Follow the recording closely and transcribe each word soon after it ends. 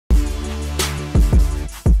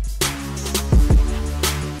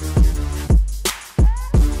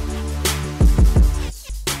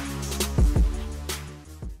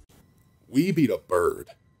We beat a bird.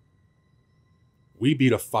 We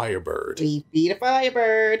beat a firebird. We beat a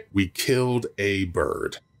firebird. We killed a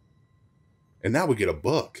bird. And now we get a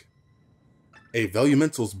book. A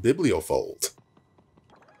Volumental's Bibliofold.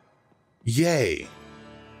 Yay.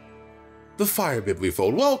 The Fire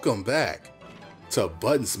Bibliofold. Welcome back to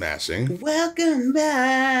Button Smashing. Welcome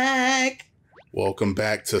back. Welcome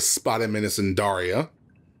back to Spotted Menace and Daria.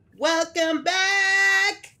 Welcome back.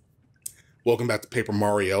 Welcome back to Paper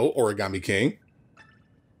Mario, Origami King.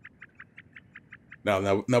 Now,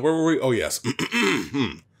 where were we? Oh, yes.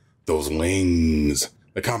 Those wings.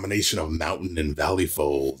 The combination of mountain and valley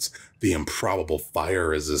folds. The improbable fire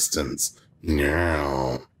resistance.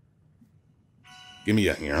 Meow. Give me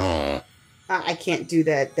a meow. I can't do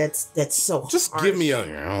that. That's so Just harsh. give me a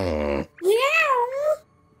meow. Meow.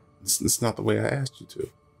 It's not the way I asked you to.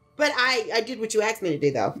 But I did what you asked me to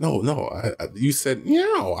do, though. No. You said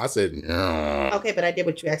meow. I said meow. Okay, but I did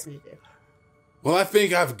what you asked me to do. Well, I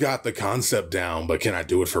think I've got the concept down, but can I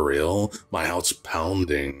do it for real? My heart's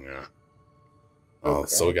pounding. Oh,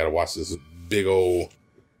 so we gotta watch this big old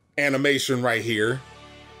animation right here.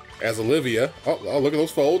 As Olivia. Oh, look at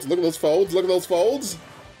those folds. Look at those folds. Look at those folds.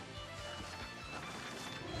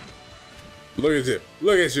 Look at you.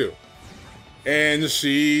 Look at you. And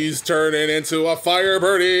she's turning into a fire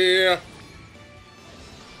birdie.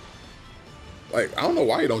 Like, I don't know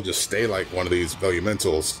why you don't just stay like one of these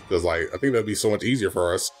Volumentals. Because, like, I think that'd be so much easier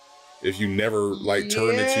for us if you never, like,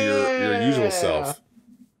 turn into your usual self.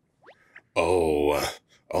 Oh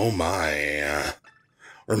my.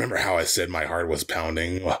 Remember how I said my heart was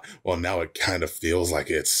pounding? Well, now it kind of feels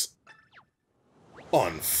like it's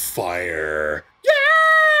on fire. Yeah!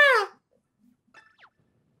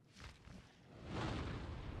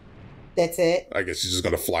 That's it. I guess she's just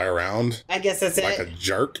gonna fly around. I guess that's like it. Like a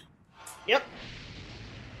jerk. Yep.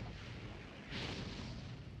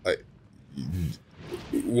 Like,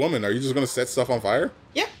 woman, are you just gonna set stuff on fire?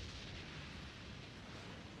 Yep.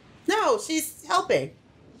 No, she's helping.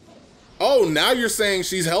 Oh, now you're saying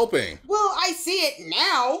she's helping. Well, I see it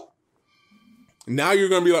now. Now you're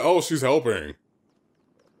gonna be like, oh, she's helping.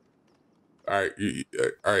 All right,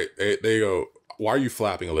 there you go. Why are you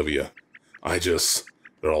flapping, Olivia? I just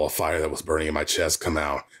let all the fire that was burning in my chest come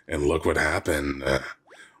out, and look what happened.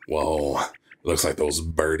 Whoa, looks like those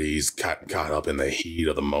birdies caught up in the heat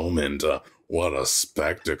of the moment. What a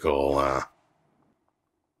spectacle.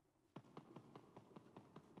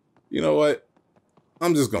 You know what?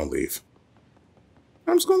 I'm just gonna leave.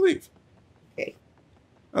 I'm just gonna leave. Okay.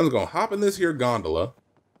 I'm just gonna hop in this here gondola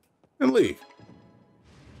and leave.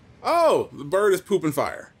 Oh, the bird is pooping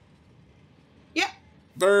fire. Yep.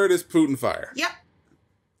 Bird is pooting fire. Yep.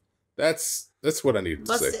 That's what I needed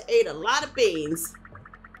to Must say. have ate a lot of beans.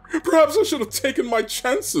 Perhaps I should have taken my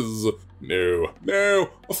chances. No.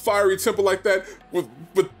 A fiery temple like that with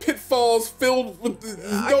pitfalls filled with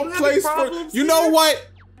no place for... You know what?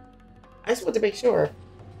 I just want to make sure.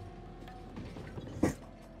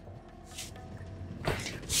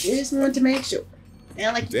 Just want to make sure.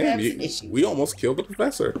 Sound like you have some issues. We almost killed the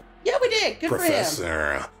professor. Yeah, we did. Good Professor,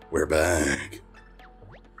 for him. We're back.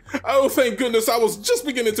 Oh, thank goodness. I was just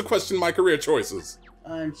beginning to question my career choices.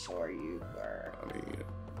 I'm sure you were. I mean,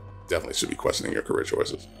 definitely should be questioning your career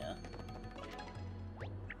choices. Yeah.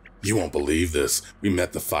 You won't believe this. We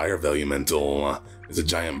met the fire Volumental. It's a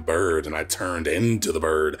giant bird, and I turned into the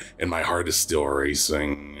bird, and my heart is still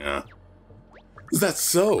racing. Is that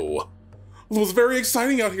so? It was very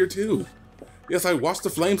exciting out here, too. Yes, I watched the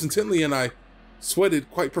flames intently, and I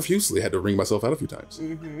sweated quite profusely. Had to wring myself out a few times.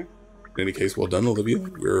 Mm-hmm. In any case, well done, Olivia.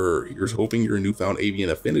 You're hoping your newfound avian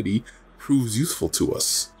affinity proves useful to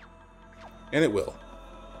us. And it will.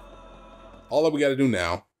 All that we got to do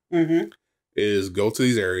now is go to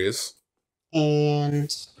these areas.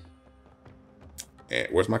 And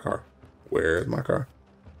where's my car? Where's my car?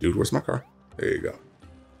 Dude, where's my car? There you go.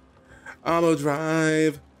 I'ma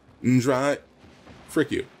drive.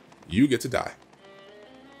 Frick you. You get to die.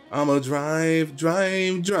 I'ma drive.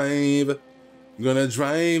 I'm gonna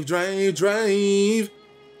drive.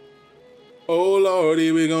 Oh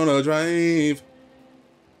lordy, we're gonna drive.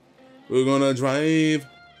 We're gonna drive,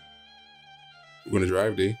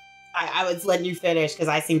 D. I was letting you finish because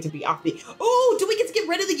I seem to be off beat. Oh, do we get to get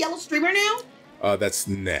rid of the yellow streamer now? That's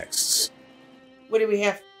next. What do we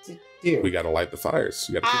have to do? We gotta light the fires.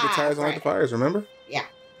 You gotta kick the tires and light the fires, remember? Yeah.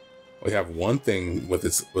 We have one thing with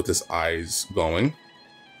its eyes glowing.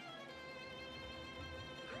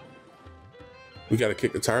 We gotta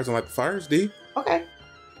kick the tires and light the fires, D. Okay.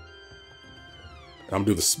 I'm gonna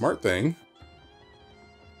do the smart thing.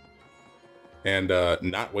 And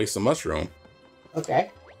not waste a mushroom.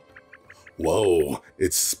 Okay. Whoa,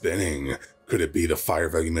 it's spinning. Could it be the fire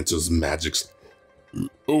elemental's magics?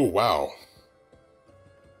 Oh, wow.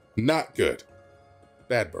 Not good.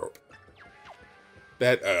 Bad burp.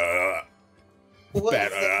 Bad,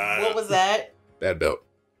 What was that? Bad belt.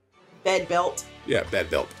 Bed belt. Yeah, bad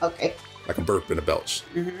belt. Okay. Like a burp and a belch.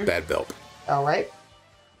 Bad belt. All right.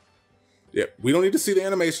 Yeah, we don't need to see the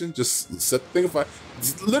animation. Just set the thing of fire.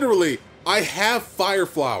 Literally, I have fire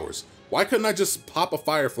flowers. Why couldn't I just pop a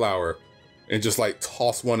fire flower and just like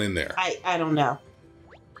toss one in there? I don't know.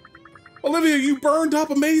 Olivia, you burned up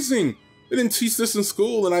amazing. They didn't teach this in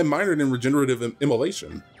school, and I minored in regenerative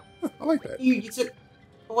immolation. Huh, I like that. You took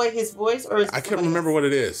away his voice, or I can't remember what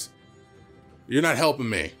it is. You're not helping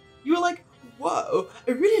me. You were like, "Whoa!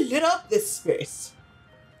 It really lit up this space."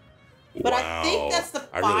 But wow. I think that's the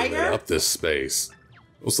fire. I really lit up this space.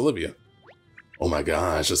 What's Olivia? Oh my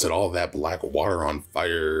gosh! I set all that black water on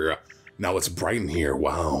fire. Now it's bright in here.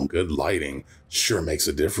 Wow, good lighting. Sure makes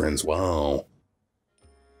a difference. Wow.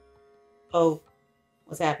 Oh,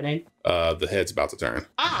 what's happening? The head's about to turn.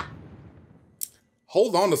 Ah!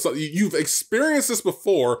 Hold on to something. You've experienced this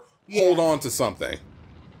before. Yeah. Hold on to something.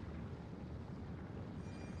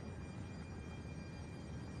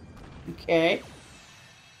 Okay.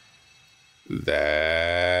 That's...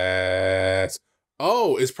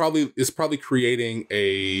 Oh, it's probably creating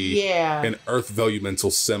an earth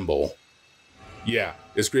elemental symbol. Yeah,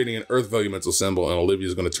 it's creating an earth elemental symbol, and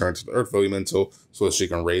Olivia's going to turn to the earth elemental so that she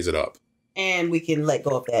can raise it up. And we can let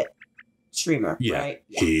go of that streamer, yeah. right?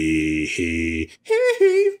 Yeah. He.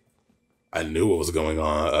 I knew what was going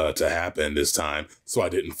on to happen this time, so I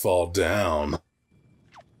didn't fall down.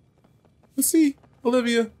 Let's see,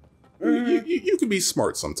 Olivia, you can be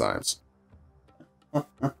smart sometimes.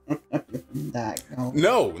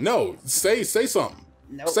 No, say something.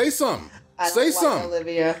 Nope. Say something. Say something,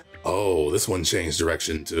 Olivia. Oh, this one changed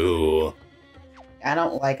direction too. I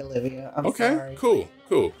don't like Olivia. I'm sorry. Cool.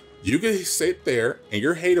 You can sit there in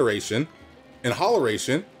your hateration and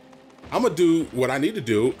holleration. I'm gonna do what I need to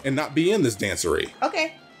do and not be in this dancery.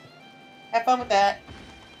 Okay. Have fun with that.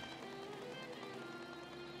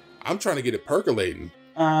 I'm trying to get it percolating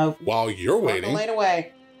while you're waiting. Percolate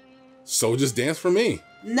away. So just dance for me.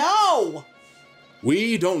 No!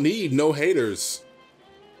 We don't need no haters.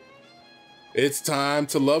 It's time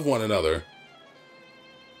to love one another.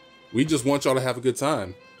 We just want y'all to have a good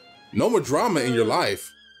time. No more drama in your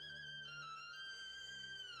life.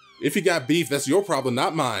 If you got beef, that's your problem,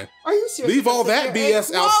 not mine. Are you serious? Leave all that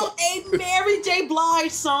BS outside. A Mary J.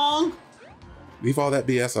 Blige song. Leave all that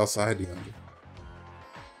BS outside, DeAndre.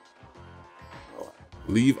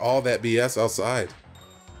 Leave all that BS outside.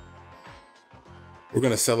 We're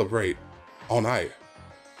gonna celebrate all night.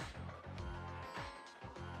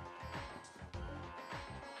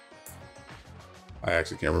 I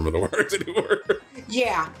actually can't remember the words anymore.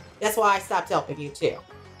 Yeah, that's why I stopped helping you too.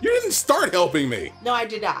 You didn't start helping me. No, I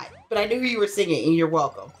did not. But I knew you were singing, and you're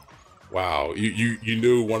welcome. Wow, you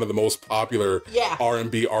knew one of the most popular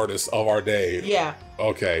R&B artists of our day. Yeah.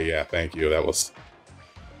 Okay, yeah, thank you. That was.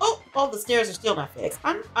 Oh, the stairs are still not fixed.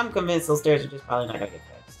 I'm convinced those stairs are just probably not gonna get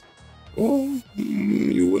fixed. Well,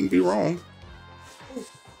 you wouldn't be wrong.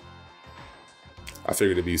 I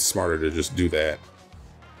figured it'd be smarter to just do that.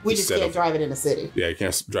 We just can't drive it in the city. Yeah, you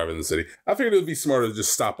can't drive it in the city. I figured it would be smarter to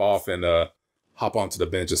just stop off and hop onto the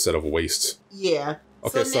bench instead of waste. Yeah.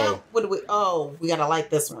 Okay, so now, what do we... Oh, we gotta light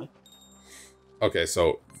this one. Okay,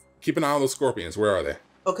 so keep an eye on those scorpions. Where are they?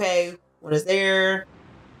 Okay, what is there?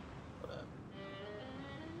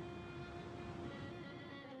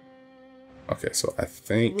 Okay, so I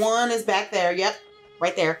think... One is back there. Yep,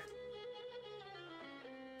 right there.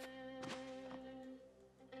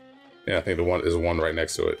 Yeah, I think there's one right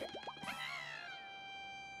next to it.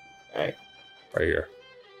 Okay. Right here.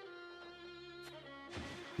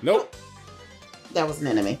 Nope. That was an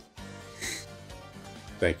enemy.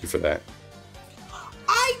 Thank you for that.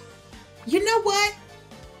 You know what?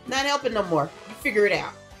 Not helping no more. You figure it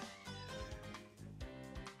out.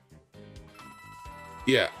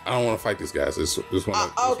 Yeah, I don't want to fight these guys. This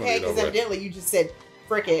one. Okay, because evidently you just said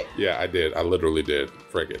frick it. Yeah, I did. I literally did.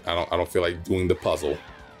 Frick it. I don't feel like doing the puzzle.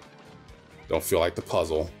 Don't feel like the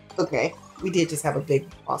puzzle. Okay, we did just have a big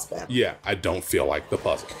boss battle. Yeah, I don't feel like the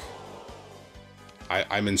puzzle.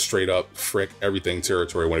 I'm in straight up frick everything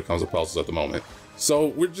territory when it comes to puzzles at the moment. So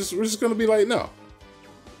we're just gonna be like, no.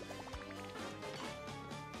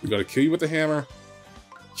 We're gonna kill you with the hammer,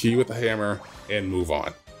 and move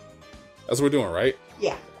on. That's what we're doing, right?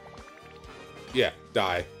 Yeah. Yeah,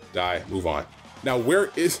 die, move on. Now, where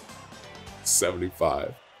is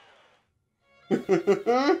 75?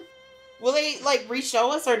 Will they, like,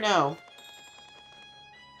 re-show us or no?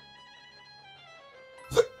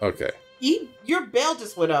 Okay. Your bell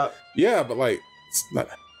just went up. Yeah, but like, it's not.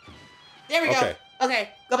 There we Okay. go. Okay,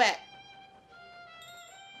 go back.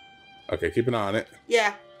 Okay, keep an eye on it.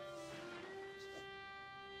 Yeah.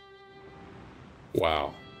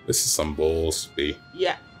 Wow, this is some bullshit.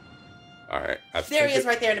 Yeah. All right. There he is,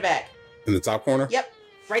 right there in the back. In the top corner? Yep,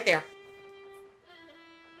 right there.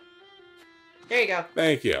 There you go.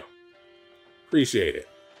 Thank you. Appreciate it.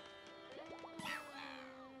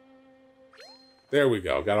 There we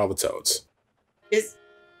go. Got all the toads.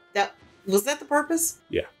 Was that the purpose?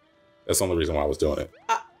 Yeah. That's the only reason why I was doing it.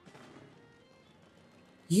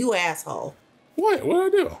 You asshole. What?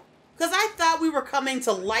 What did I do? Because I thought we were coming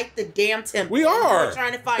to light the damn temple. We are. We're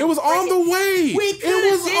trying to find it was on the way. We could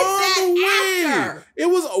have did that after. It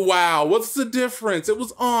was, wow, what's the difference? It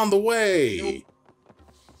was on the way. Nope.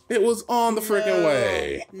 It was on the freaking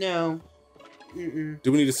way. No. Mm-mm.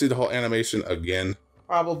 Do we need to see the whole animation again?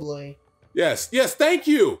 Probably. Yes. Yes. Thank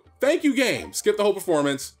you. Thank you, game. Skip the whole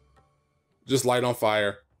performance. Just light on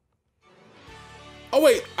fire. Oh,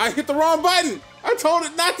 wait. I hit the wrong button. I told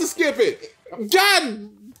it not to skip it. God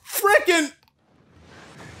frickin'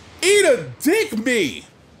 eat a dick me.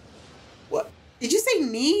 What? Did you say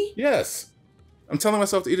me? Yes. I'm telling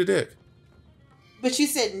myself to eat a dick. But you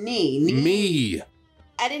said me. Me.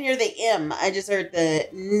 I didn't hear the M. I just heard the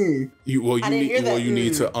N. You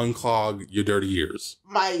need to unclog your dirty ears.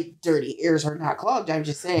 My dirty ears are not clogged. I'm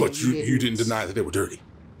just saying. But you didn't deny that they were dirty.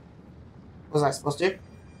 Was I supposed to?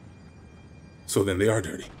 So then they are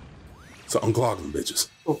dirty. So unclog them, bitches.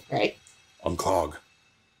 Okay. Unclog.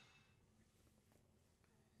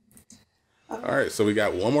 All right, so we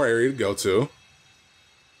got one more area to go to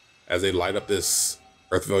as they light up this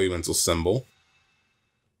Earth Elemental symbol.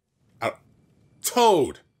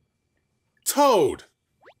 Toad! Toad!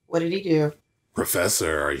 What did he do?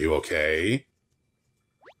 Professor, are you okay?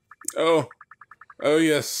 Oh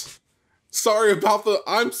yes. Sorry about the.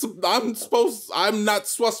 I'm not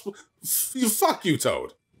supposed. Fuck you,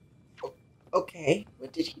 Toad. Okay.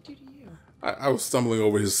 What did he do to you? I was stumbling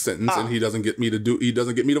over his sentence, and he doesn't get me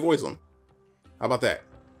to voice him. How about that?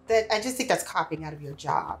 I just think that's copying out of your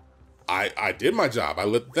job. I did my job. I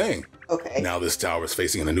lit the thing. Okay. Now this tower is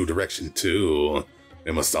facing in a new direction too.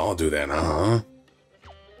 They must all do that, huh?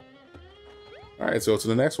 All right, so to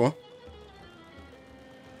the next one.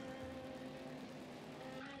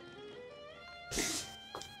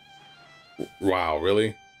 Wow,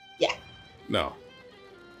 really? Yeah. No.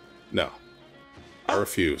 I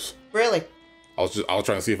refuse. Really? I was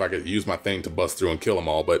trying to see if I could use my thing to bust through and kill them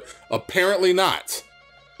all, but apparently not.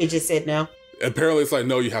 He just said no. Apparently it's like,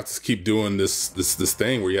 no, you have to keep doing this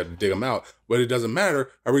thing where you have to dig them out, but it doesn't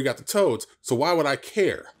matter. I already got the toads, so why would I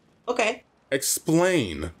care? Okay.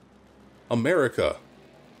 Explain. America.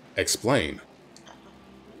 Explain.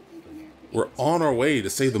 We're on our way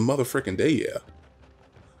to save the motherfucking day, yeah.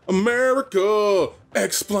 America!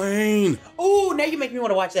 Explain! Oh, now you make me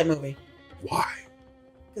want to watch that movie. Why?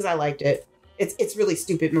 Because I liked it. It's really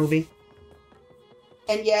stupid movie.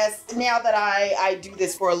 And yes, now that I do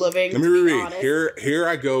this for a living. Let me reread. Here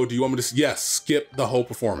I go. Do you want me to? Yes. Skip the whole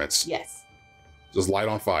performance. Yes. Just light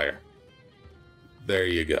on fire. There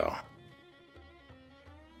you go.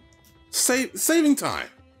 Saving time.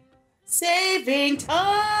 Saving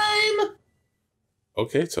time.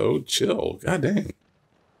 Okay, Toad, chill. God dang.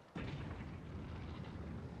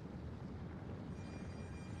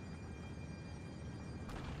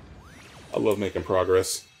 I love making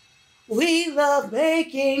progress. We love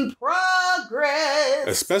making progress.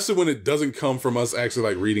 Especially when it doesn't come from us actually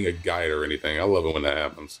like reading a guide or anything. I love it when that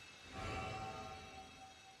happens.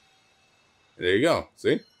 There you go.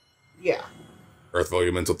 See? Yeah. Earth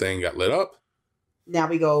Elemental thing got lit up. Now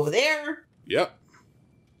we go over there. Yep.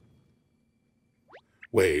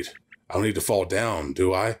 Wait, I don't need to fall down,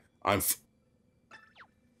 do I? And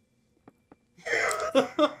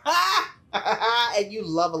you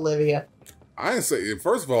love Olivia. I didn't say,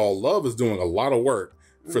 first of all, Love is doing a lot of work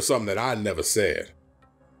for something that I never said.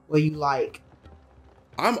 What you like?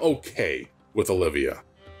 I'm okay with Olivia.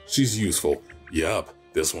 She's useful. Yup,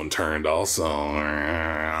 this one turned also.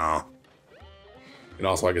 And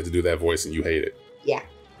also I get to do that voice and you hate it. Yeah.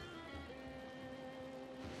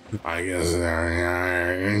 I guess.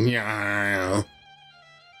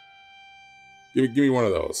 Give me one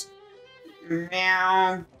of those.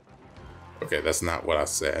 Meow. Okay, that's not what I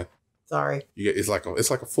said. Sorry. It's like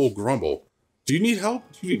a full grumble. Do you need help?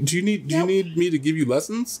 Do you need me to give you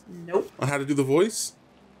lessons? Nope. On how to do the voice?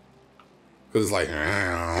 Because it's like.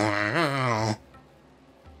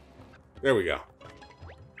 There we go.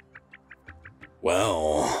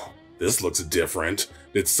 Well, This looks different.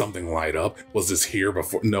 Did something light up? Was this here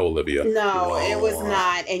before? No, Olivia. No, Whoa. it was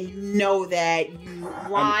not. And you know that, you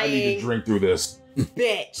lying I need to drink through this.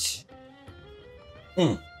 bitch.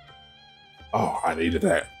 Oh, I needed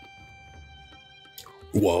that.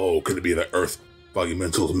 Whoa, could it be the Earth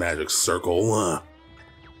Volumental's magic circle?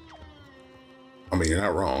 I mean, you're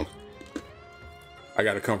not wrong. I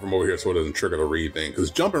gotta come from over here so it doesn't trigger the read thing, because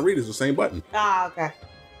jump and read is the same button. Ah, okay.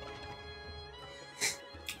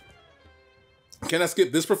 Can I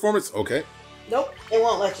skip this performance? Okay. Nope, it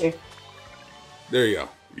won't let you. There you go.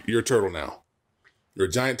 You're a turtle now. You're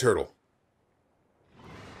a giant turtle.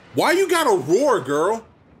 Why you gotta roar, girl?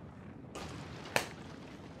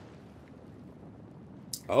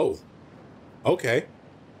 Oh. Okay.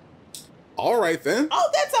 All right, then. Oh,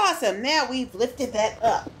 that's awesome. Now we've lifted that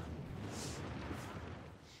up.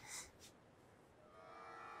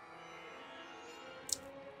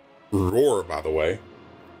 Roar, by the way.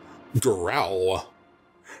 Growl.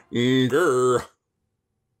 Grr.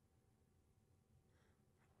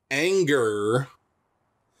 Anger.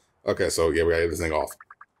 Okay, so yeah, we gotta get this thing off.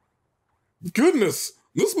 Goodness,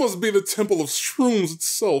 this must be the Temple of Shrooms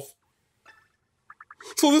itself.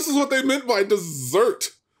 So this is what they meant by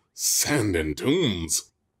dessert. Sand and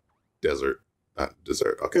dunes. Desert, not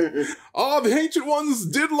dessert, okay. Ah, the Ancient Ones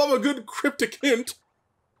did love a good cryptic hint.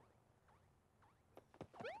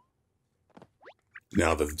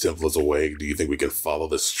 Now that the temple is awake, do you think we can follow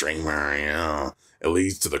the streamer? Yeah, it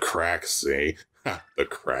leads to the crack, see? Ha, the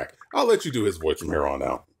crack. I'll let you do his voice from here on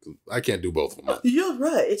out. I can't do both of them. You're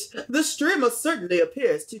right. The streamer certainly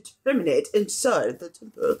appears to terminate inside the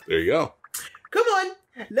temple. There you go. Come on,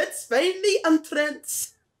 let's find the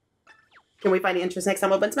entrance. Can we find the entrance next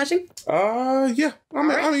time we're button smashing? Yeah.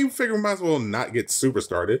 I mean, figure we might as well not get super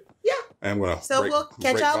started. Yeah. And I'm gonna So we'll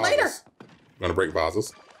catch y'all later. I'm gonna break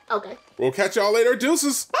vases. Okay. We'll catch y'all later.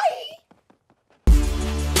 Deuces. Bye.